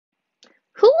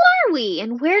Who are we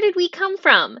and where did we come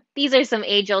from? These are some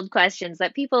age-old questions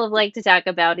that people have liked to talk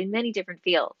about in many different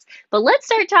fields. But let's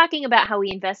start talking about how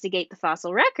we investigate the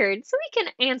fossil record so we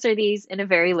can answer these in a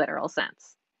very literal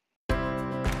sense.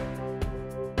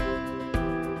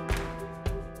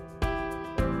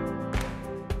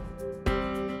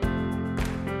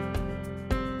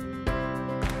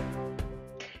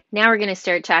 Now we're going to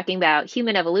start talking about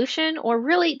human evolution, or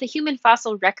really the human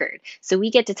fossil record. So we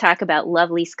get to talk about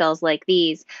lovely skulls like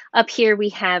these. Up here we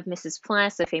have Mrs.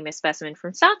 Plus, a famous specimen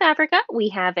from South Africa. We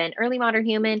have an early modern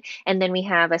human, and then we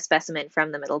have a specimen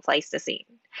from the Middle Pleistocene.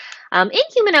 In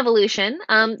human evolution,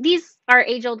 these are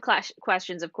age-old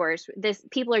questions, of course. This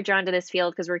people are drawn to this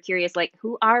field because we're curious, like,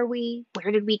 who are we?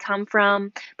 Where did we come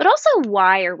from? But also,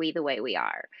 why are we the way we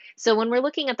are? So when we're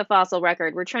looking at the fossil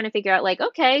record, we're trying to figure out, like,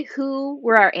 okay, who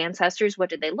were our ancestors? What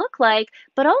did they look like?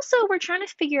 But also, we're trying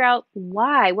to figure out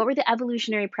why. What were the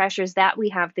evolutionary pressures that we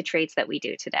have the traits that we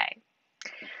do today?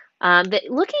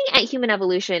 Looking at human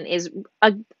evolution is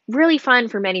really fun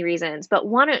for many reasons, but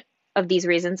one of these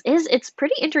reasons is it's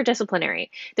pretty interdisciplinary.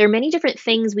 There are many different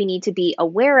things we need to be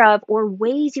aware of or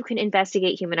ways you can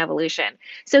investigate human evolution.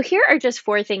 So here are just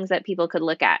four things that people could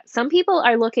look at. Some people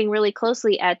are looking really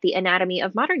closely at the anatomy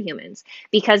of modern humans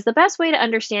because the best way to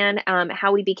understand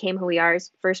how we became who we are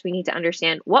is first we need to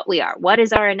understand what we are. What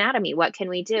is our anatomy? What can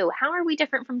we do? How are we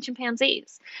different from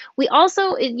chimpanzees? We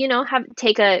also, have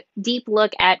take a deep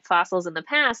look at fossils in the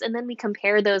past, and then we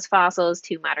compare those fossils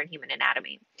to modern human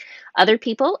anatomy. Other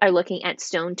people are looking at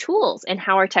stone tools and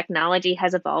how our technology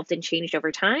has evolved and changed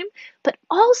over time. But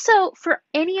also, for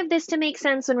any of this to make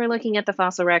sense when we're looking at the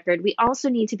fossil record, we also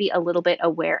need to be a little bit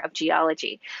aware of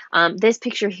geology. This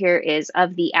picture here is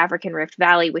of the African Rift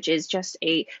Valley, which is just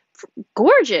a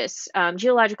gorgeous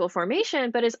geological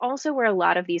formation, but is also where a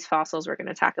lot of these fossils we're going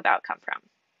to talk about come from.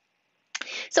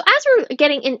 So as we're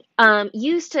getting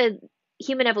used to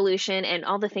human evolution and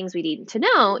all the things we need to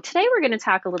know, today we're going to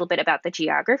talk a little bit about the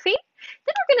geography.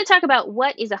 Then we're going to talk about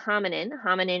what is a hominin.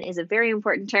 Hominin is a very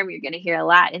important term you're going to hear a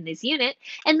lot in this unit.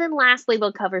 And then lastly,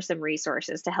 we'll cover some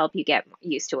resources to help you get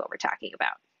used to what we're talking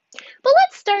about. But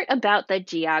let's start about the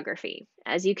geography.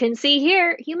 As you can see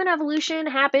here, human evolution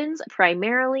happens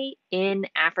primarily in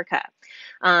Africa.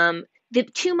 The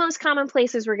two most common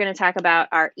places we're going to talk about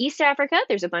are East Africa.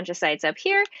 There's a bunch of sites up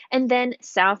here, and then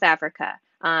South Africa.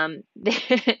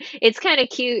 It's kind of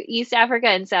cute. East Africa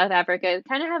and South Africa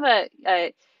kind of have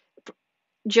a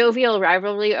jovial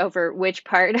rivalry over which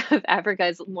part of Africa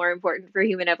is more important for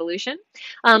human evolution.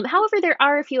 However, there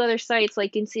are a few other sites,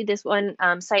 like you can see this one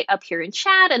site up here in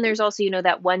Chad, and there's also,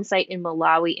 that one site in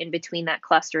Malawi in between that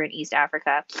cluster in East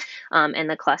Africa and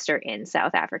the cluster in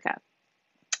South Africa.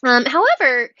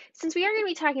 However, since we are going to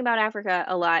be talking about Africa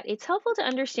a lot, it's helpful to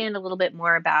understand a little bit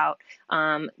more about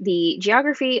the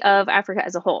geography of Africa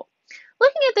as a whole.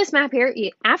 Looking at this map here,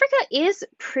 Africa is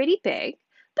pretty big,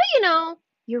 but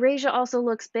Eurasia also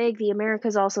looks big, the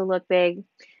Americas also look big,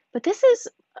 but this is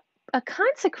a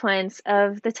consequence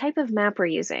of the type of map we're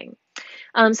using.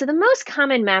 So the most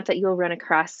common map that you'll run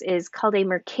across is called a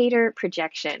Mercator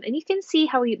projection, and you can see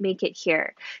how we make it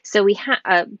here. So we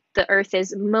have the Earth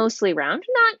is mostly round,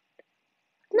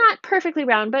 not perfectly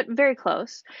round, but very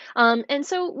close. And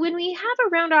so when we have a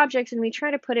round object and we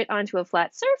try to put it onto a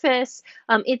flat surface,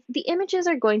 the images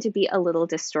are going to be a little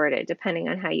distorted depending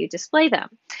on how you display them.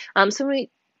 So when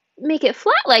we make it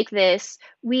flat like this,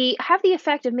 we have the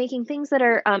effect of making things that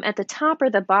are at the top or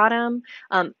the bottom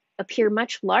appear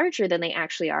much larger than they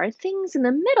actually are. Things in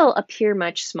the middle appear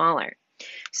much smaller.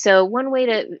 So one way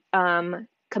to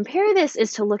compare this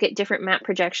is to look at different map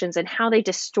projections and how they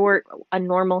distort a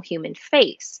normal human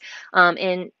face.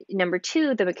 In number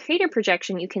 2, the Mercator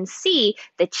projection, you can see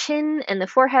the chin and the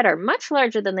forehead are much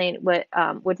larger than they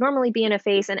would normally be in a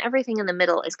face, and everything in the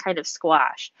middle is kind of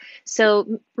squashed.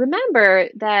 So remember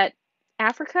that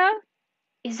Africa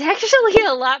is actually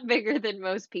a lot bigger than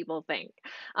most people think.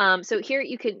 So here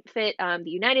you can fit the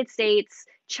United States,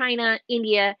 China,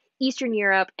 India, Eastern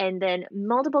Europe, and then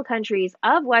multiple countries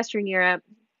of Western Europe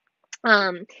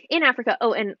in Africa.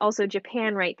 Oh, and also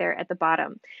Japan right there at the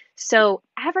bottom. So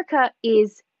Africa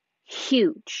is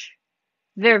huge.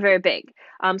 Very, very big.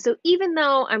 So even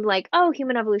though I'm like, oh,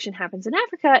 human evolution happens in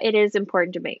Africa, it is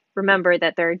important to remember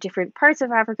that there are different parts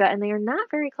of Africa and they are not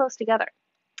very close together.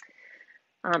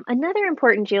 Another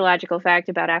important geological fact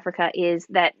about Africa is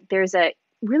that there's a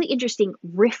really interesting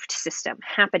rift system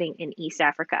happening in East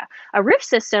Africa. A rift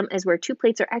system is where two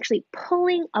plates are actually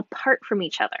pulling apart from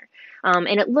each other.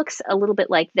 And it looks a little bit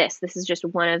like this. This is just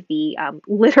one of the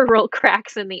literal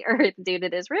cracks in the earth due to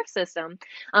this rift system.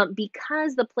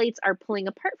 Because the plates are pulling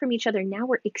apart from each other, now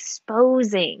we're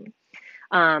exposing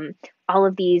all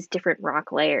of these different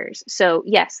rock layers. So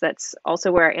yes, that's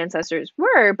also where our ancestors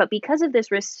were, but because of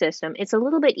this rift system, it's a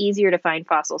little bit easier to find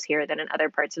fossils here than in other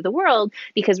parts of the world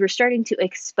because we're starting to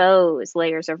expose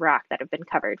layers of rock that have been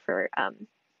covered for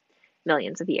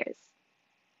millions of years.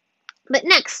 But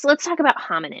next, let's talk about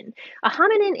hominin. A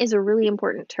hominin is a really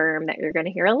important term that you're going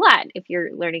to hear a lot if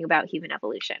you're learning about human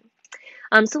evolution.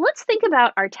 So let's think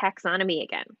about our taxonomy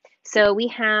again. So we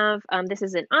have, this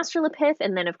is an Australopith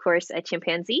and then of course a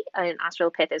chimpanzee. An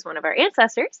Australopith is one of our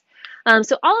ancestors.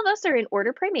 So all of us are in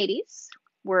order Primates.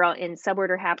 We're all in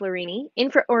suborder Haplorhini,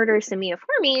 infraorder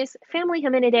Simiiformes, family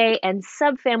Hominidae, and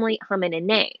subfamily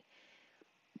Homininae.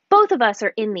 Both of us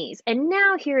are in these. And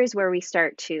now here is where we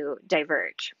start to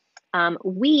diverge.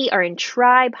 We are in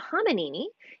tribe Hominini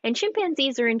and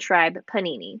chimpanzees are in tribe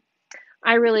Panini.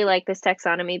 I really like this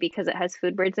taxonomy because it has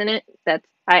food words in it.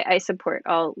 I support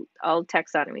all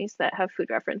taxonomies that have food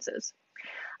references.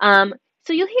 So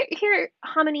you'll hear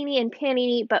hominini and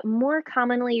panini, but more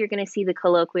commonly you're going to see the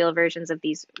colloquial versions of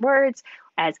these words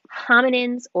as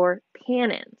hominins or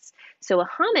panins. So a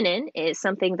hominin is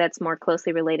something that's more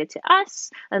closely related to us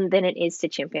than it is to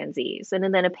chimpanzees.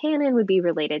 And then a panin would be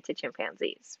related to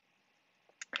chimpanzees.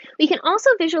 We can also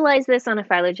visualize this on a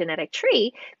phylogenetic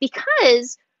tree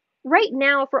because right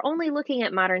now, if we're only looking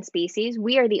at modern species,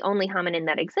 we are the only hominin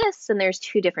that exists, and there's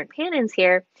two different panins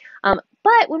here.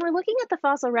 But when we're looking at the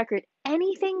fossil record,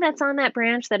 anything that's on that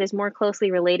branch that is more closely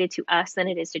related to us than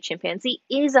it is to chimpanzee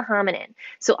is a hominin.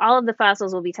 So all of the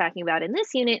fossils we'll be talking about in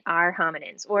this unit are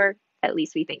hominins, or at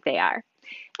least we think they are.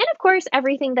 And of course,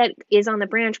 everything that is on the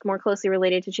branch more closely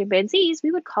related to chimpanzees,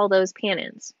 we would call those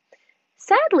panins.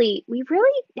 Sadly, we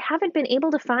really haven't been able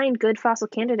to find good fossil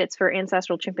candidates for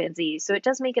ancestral chimpanzees, so it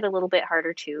does make it a little bit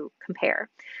harder to compare.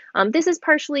 This is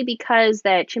partially because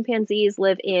that chimpanzees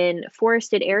live in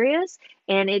forested areas,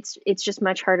 and it's just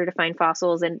much harder to find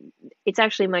fossils, and it's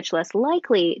actually much less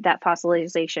likely that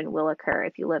fossilization will occur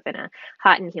if you live in a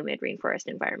hot and humid rainforest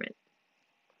environment.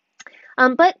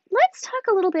 But let's talk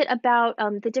a little bit about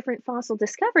the different fossil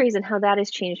discoveries and how that has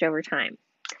changed over time.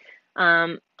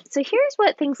 So here's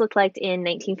what things looked like in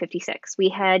 1956. We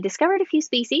had discovered a few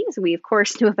species. We, of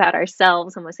course, knew about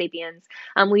ourselves, Homo sapiens.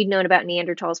 We'd known about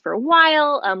Neanderthals for a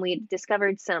while. We had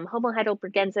discovered some Homo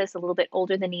heidelbergensis, a little bit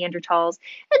older than Neanderthals,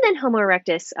 and then Homo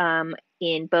erectus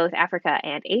in both Africa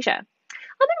and Asia.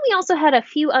 Then we also had a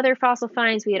few other fossil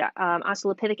finds. We had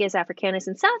Australopithecus africanus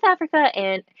in South Africa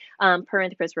and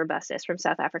Paranthropus robustus from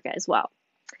South Africa as well.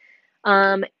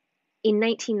 In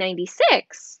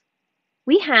 1996,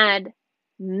 we had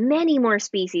many more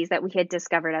species that we had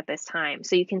discovered at this time.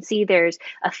 So you can see there's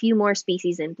a few more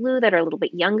species in blue that are a little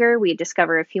bit younger. We had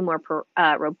discovered a few more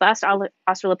robust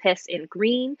Australopiths in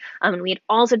green. And we had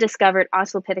also discovered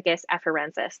Australopithecus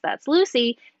afarensis, that's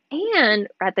Lucy. And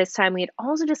at this time, we had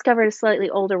also discovered a slightly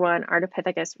older one,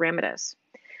 Ardipithecus ramidus.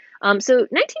 So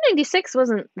 1996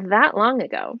 wasn't that long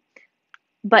ago.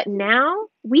 But now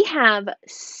we have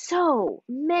so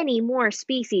many more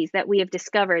species that we have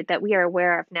discovered that we are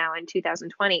aware of now in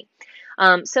 2020.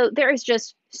 So there is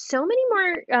just so many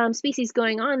more species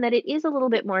going on that it is a little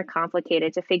bit more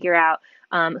complicated to figure out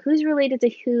who's related to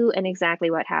who and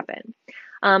exactly what happened.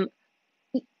 You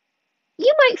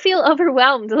might feel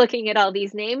overwhelmed looking at all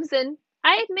these names, and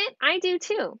I admit I do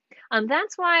too.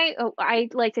 That's why I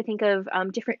like to think of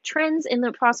different trends in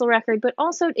the fossil record, but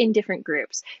also in different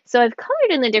groups. So I've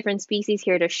colored in the different species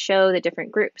here to show the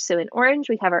different groups. So in orange,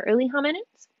 we have our early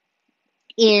hominins.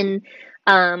 In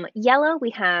yellow,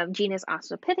 we have genus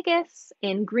Australopithecus.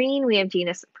 In green, we have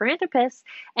genus Paranthropus.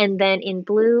 And then in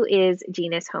blue is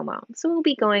genus Homo. So we'll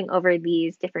be going over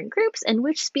these different groups and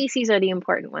which species are the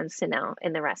important ones to know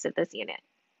in the rest of this unit.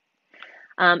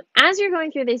 As you're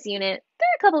going through this unit, there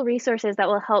are a couple resources that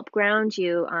will help ground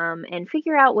you and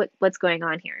figure out what's going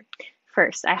on here.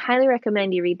 First, I highly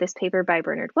recommend you read this paper by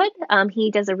Bernard Wood.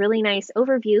 He does a really nice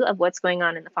overview of what's going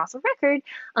on in the fossil record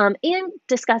and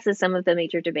discusses some of the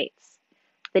major debates.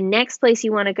 The next place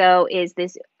you want to go is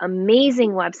this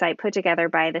amazing website put together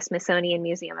by the Smithsonian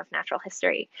Museum of Natural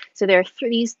History. So there are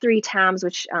these three tabs,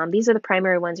 which these are the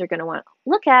primary ones you're going to want to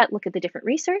look at the different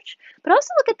research, but also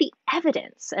look at the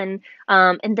evidence and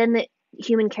then the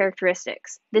human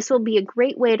characteristics. This will be a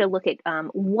great way to look at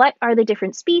what are the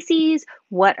different species,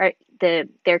 what are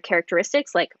their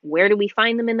characteristics, like where do we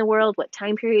find them in the world, what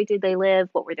time period did they live,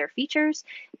 what were their features,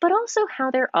 but also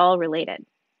how they're all related.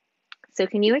 So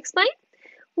can you explain?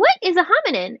 What is a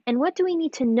hominin, and what do we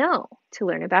need to know to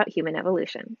learn about human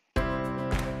evolution?